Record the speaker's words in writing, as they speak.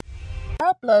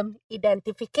Problem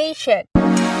identification.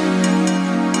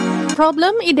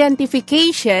 Problem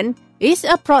identification is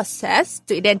a process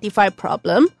to identify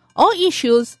problem or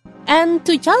issues and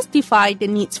to justify the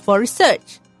needs for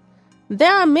research.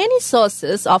 There are many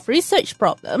sources of research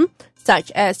problem, such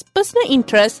as personal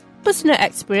interest, personal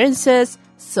experiences,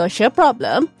 social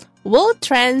problem, world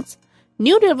trends,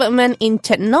 new development in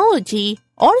technology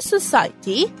or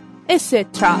society,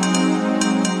 etc.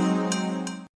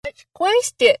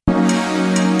 Question.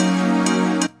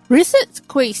 Research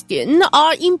questions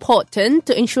are important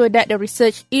to ensure that the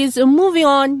research is moving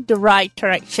on the right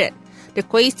direction. The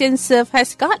questions serve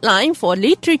as guideline for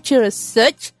literature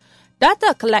research,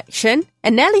 data collection,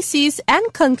 analysis,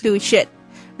 and conclusion.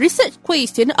 Research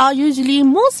questions are usually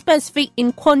more specific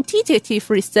in quantitative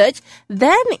research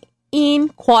than in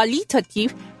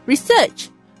qualitative research.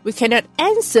 We cannot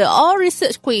answer all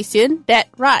research questions that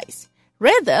rise.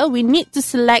 Rather, we need to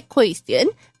select questions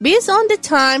based on the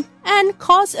time and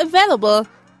cost available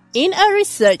in a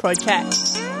research project.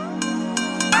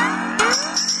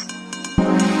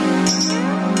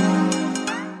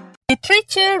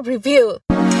 Literature review.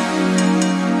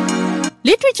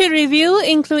 Literature review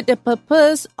include the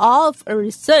purpose of a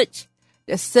research,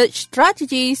 the search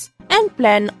strategies, and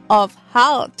plan of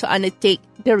how to undertake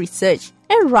the research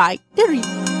and write the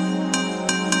review.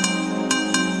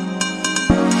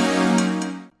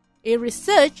 In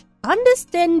research,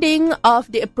 understanding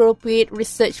of the appropriate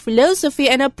research philosophy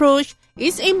and approach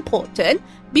is important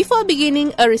before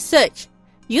beginning a research.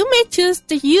 You may choose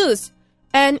to use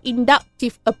an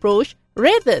inductive approach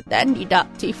rather than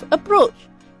deductive approach.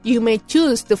 You may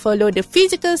choose to follow the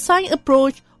physical science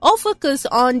approach or focus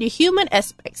on the human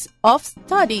aspects of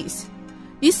studies.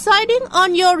 Deciding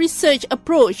on your research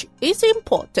approach is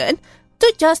important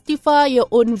to justify your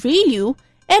own value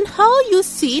and how you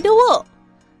see the world.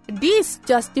 This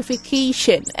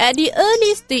justification at the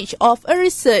early stage of a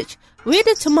research will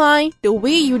determine the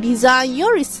way you design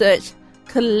your research,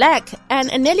 collect and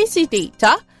analyze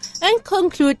data, and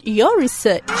conclude your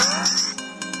research.